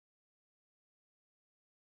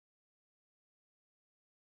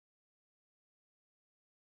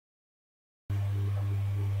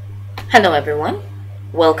Hello everyone,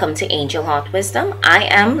 welcome to Angel Heart Wisdom. I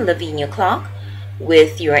am Lavinia Clark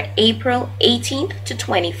with your April 18th to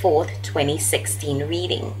 24th, 2016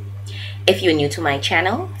 reading. If you're new to my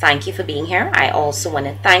channel, thank you for being here. I also want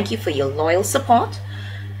to thank you for your loyal support.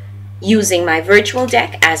 Using my virtual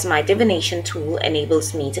deck as my divination tool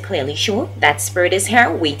enables me to clearly show that Spirit is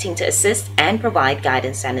here waiting to assist and provide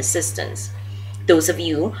guidance and assistance. Those of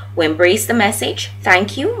you who embrace the message,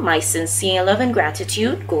 thank you. My sincere love and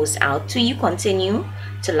gratitude goes out to you. Continue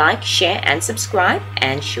to like, share, and subscribe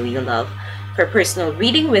and show your love. For personal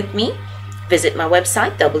reading with me, visit my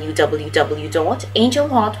website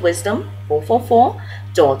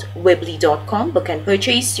www.angelheartwisdom444.weebly.com. Book and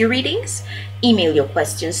purchase your readings. Email your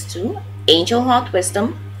questions to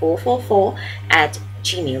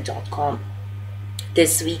angelheartwisdom444@gmail.com.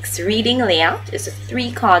 This week's reading layout is a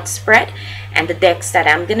 3-card spread, and the decks that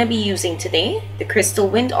I'm going to be using today, the Crystal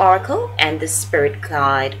Wind Oracle and the Spirit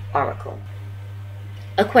Guide Oracle.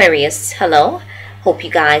 Aquarius, hello. Hope you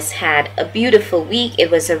guys had a beautiful week. It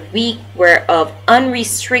was a week of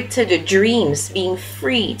unrestricted dreams, being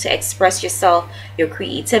free to express yourself, your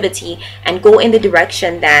creativity, and go in the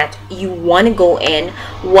direction that you want to go in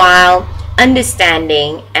while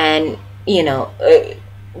understanding and,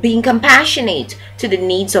 being compassionate to the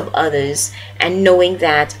needs of others, and knowing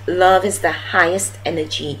that love is the highest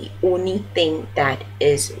energy, the only thing that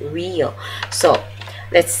is real. So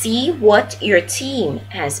let's see what your team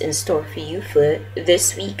has in store for you for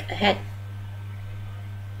this week ahead.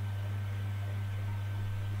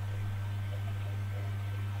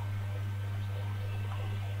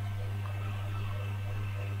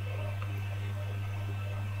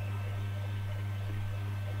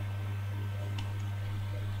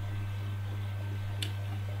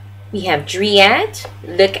 We have Dryad,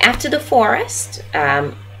 look after the forest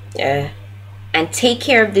and take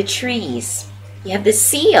care of the trees. You have the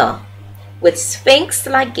Seer, with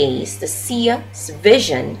Sphinx-like gaze. The Seer's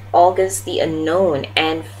vision augurs the unknown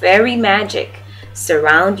and fairy magic.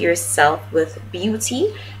 Surround yourself with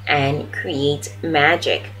beauty and create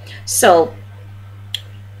magic. So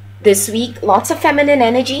this week, lots of feminine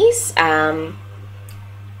energies.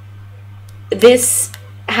 This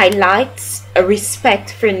highlights a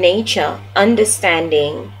respect for nature,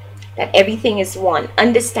 understanding that everything is one,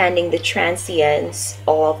 understanding the transience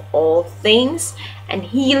of all things, and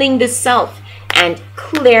healing the self, and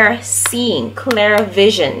clear seeing, clear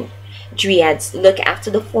vision. Dryads, look after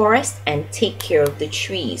the forest and take care of the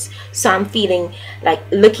trees. So I'm feeling like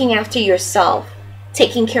looking after yourself,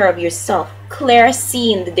 taking care of yourself, clear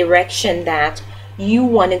seeing the direction that you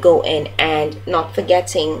want to go in, and not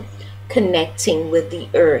forgetting connecting with the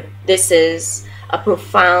earth. This is a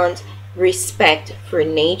profound respect for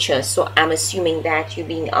nature. So I'm assuming that you're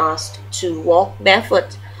being asked to walk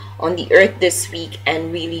barefoot on the earth this week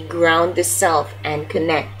and really ground the self and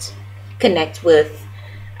connect with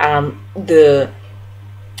the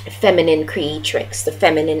feminine creatrix, the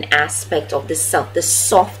feminine aspect of the self, the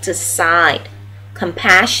softer side,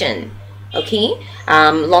 compassion. Okay,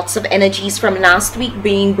 lots of energies from last week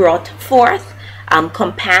being brought forth.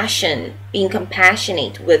 Compassion, being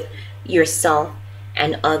compassionate with yourself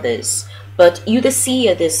and others. But you, the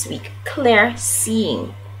Seer, this week, clear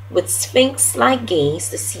seeing, with Sphinx-like gaze.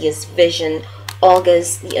 The Seer's vision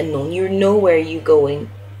augurs the unknown. You know where you're going.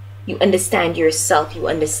 You understand yourself. You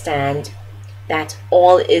understand that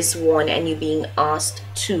all is one, and you're being asked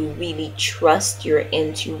to really trust your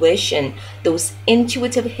intuition. Those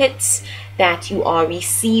intuitive hits that you are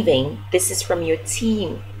receiving, this is from your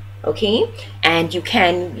team. Okay, and you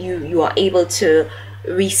are able to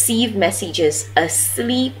receive messages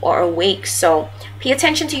asleep or awake. So pay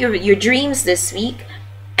attention to your dreams this week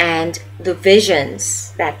and the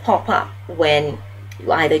visions that pop up when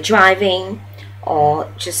you're either driving or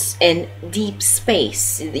just in deep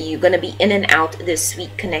space. You're going to be in and out this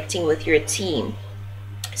week connecting with your team.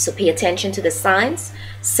 So pay attention to the signs,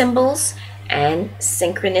 symbols, and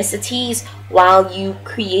synchronicities while you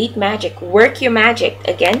create magic. Work your magic.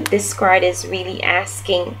 Again, this card is really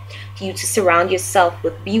asking you to surround yourself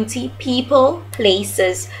with beauty, people,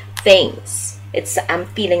 places, things. I'm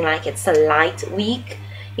feeling like it's a light week,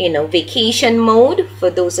 vacation mode for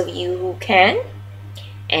those of you who can,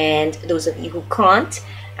 and those of you who can't.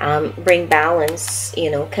 Bring balance,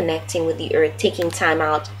 connecting with the earth, taking time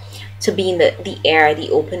out to be in the air, the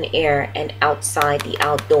open air, and outside, the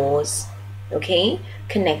outdoors. Okay,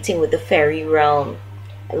 connecting with the fairy realm,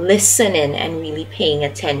 listening and really paying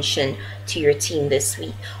attention to your team this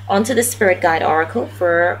week. On to the Spirit Guide Oracle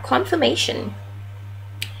for confirmation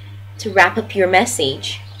to wrap up your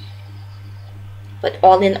message. But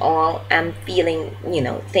all in all, I'm feeling,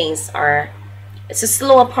 things are It's a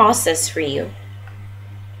slower process for you.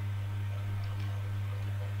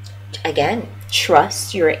 Again,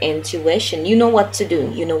 trust your intuition. You know what to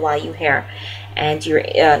do. You know why you're here. And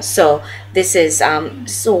you're so this is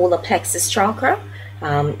solar plexus chakra.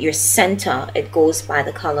 Your center, it goes by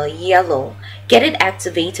the color yellow. Get it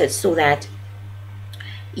activated so that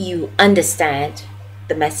you understand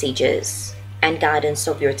the messages and guidance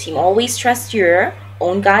of your team. Always trust your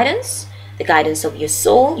own guidance, the guidance of your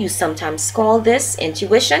soul. You sometimes call this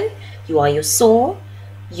intuition. You are your soul.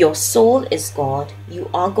 Your soul is God. You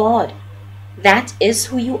are God. That is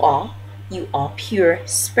who you are. You are pure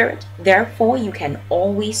spirit. Therefore, you can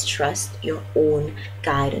always trust your own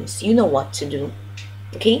guidance. You know what to do.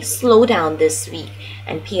 Okay, slow down this week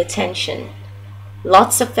and pay attention.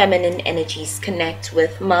 Lots of feminine energies connect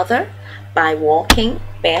with Mother by walking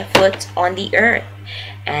barefoot on the earth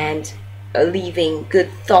and leaving good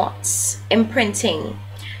thoughts, imprinting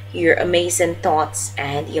your amazing thoughts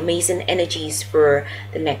and the amazing energies for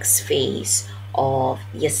the next phase of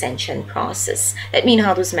the ascension process. Let me know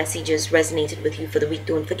how those messages resonated with you for the week.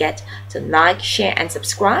 Don't forget to like, share, and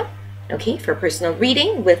subscribe. Okay, for a personal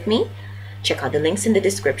reading with me, check out the links in the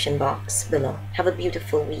description box below. Have a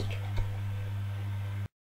beautiful week.